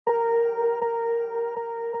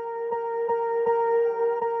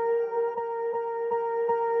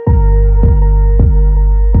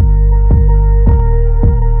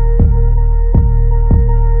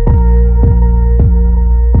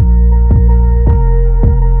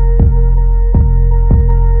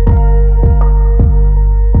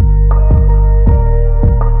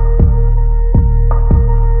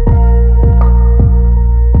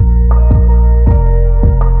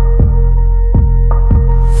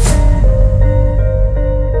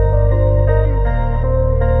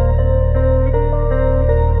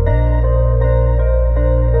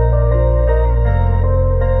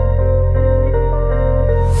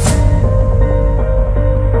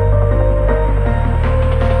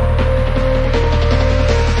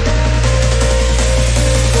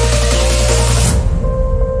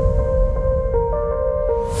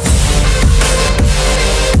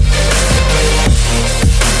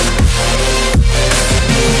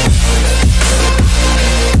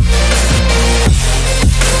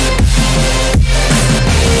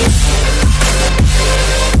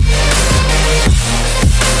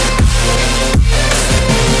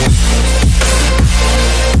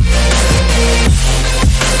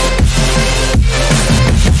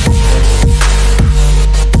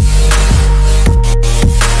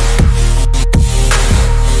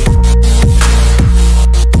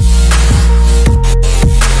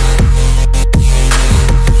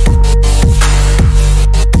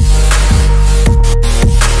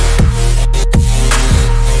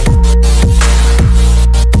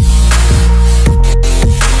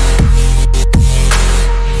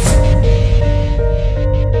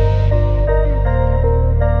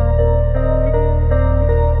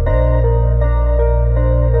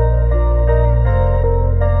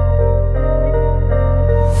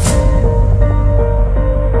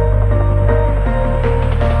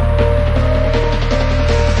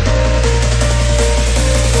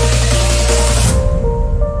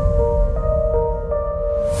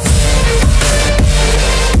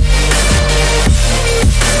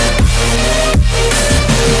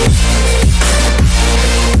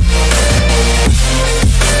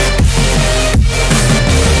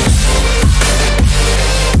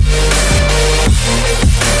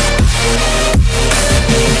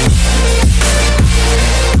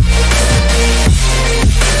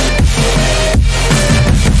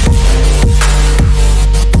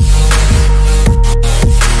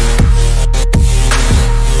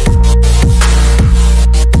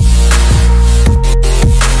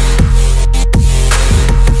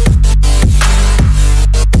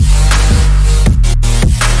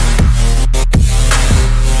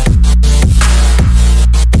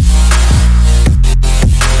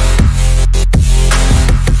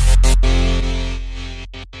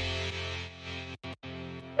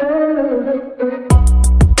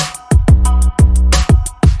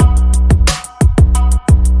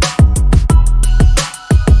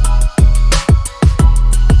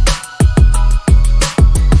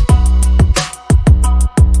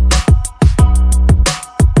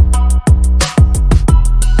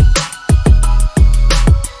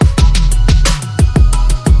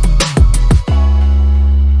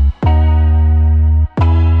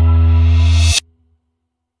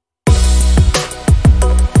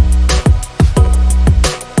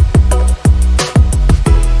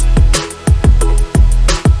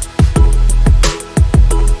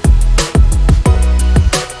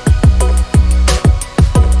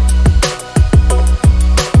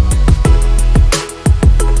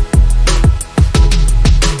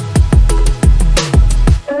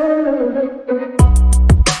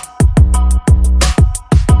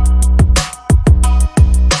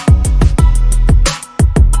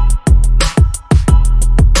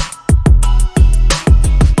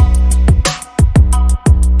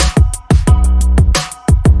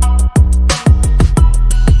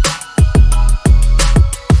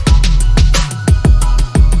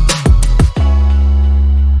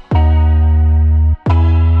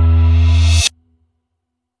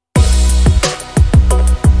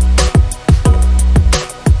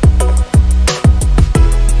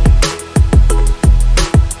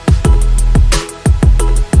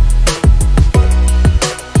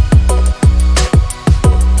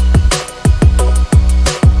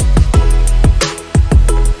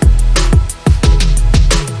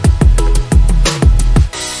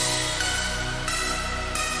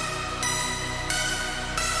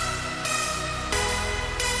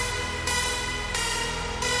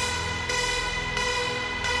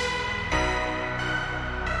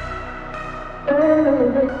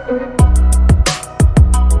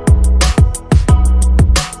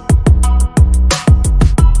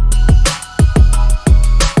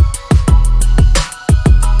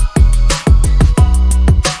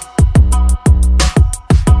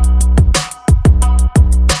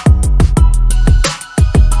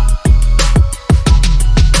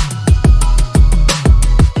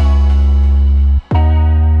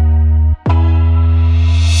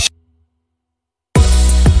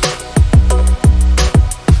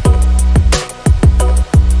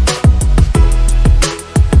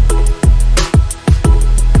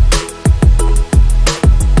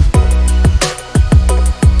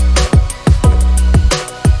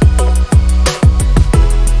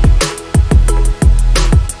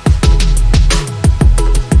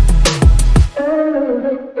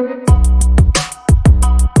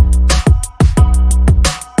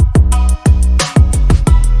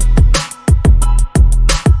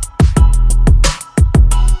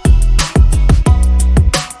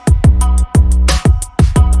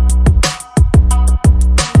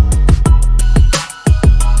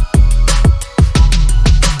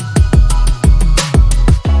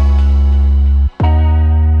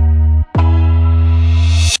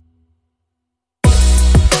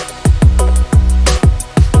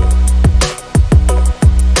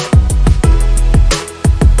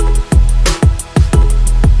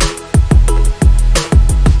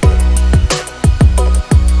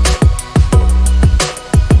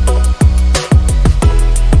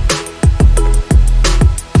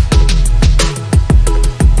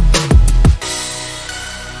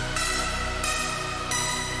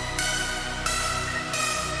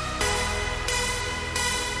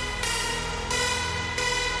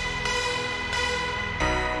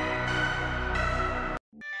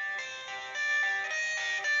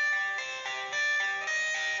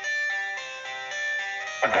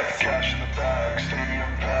I got the cash in the bag,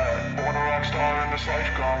 stadium packed. Born a rock star in this life,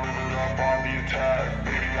 gonna live it up on the attack.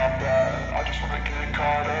 Baby, I'm bad, I just wanna get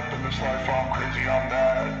caught up in this life. I'm crazy, I'm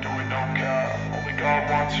mad, doing no cap. Only God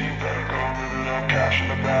wants you, better go live it up. Cash in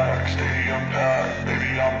the bag, stadium packed.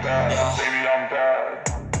 Baby, I'm bad, baby, I'm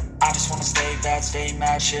bad. I just wanna stay bad, stay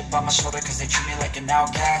mad. Chip on my shoulder cause they treat me like an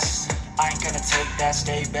outcast. I ain't gonna take that,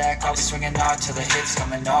 stay back. I'll be swinging hard till the hits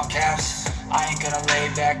come in all caps. I ain't gonna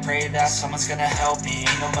lay back, pray that someone's gonna help me.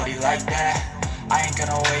 Ain't nobody like that. I ain't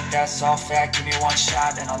gonna wait, that's all fact. Give me one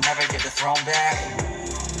shot and I'll never get the throne back.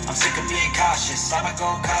 I'm sick of being cautious. I'ma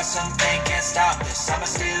go cause something, can't stop this. I'ma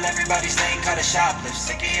steal everybody's lane, cut a shoplift.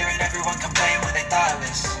 Sick of hearing everyone complain when they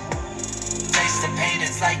thoughtless. Taste the pain,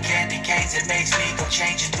 it's like candy canes. It makes me go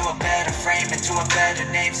change into a better frame, into a better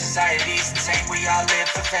name. Society's insane, we all live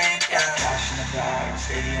for fame, yeah. Cash in the bag,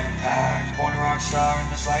 stadium packed. Born a rock star in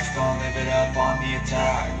this life, gonna live it up on the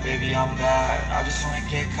attack. Baby, I'm bad, I just wanna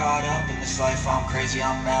get caught up in this life. I'm crazy,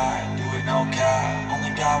 I'm mad, do it no cap.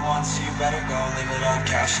 Only God wants you, better go live it up.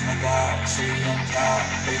 Cash in the bag, stadium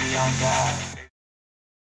packed. Baby, I'm bad.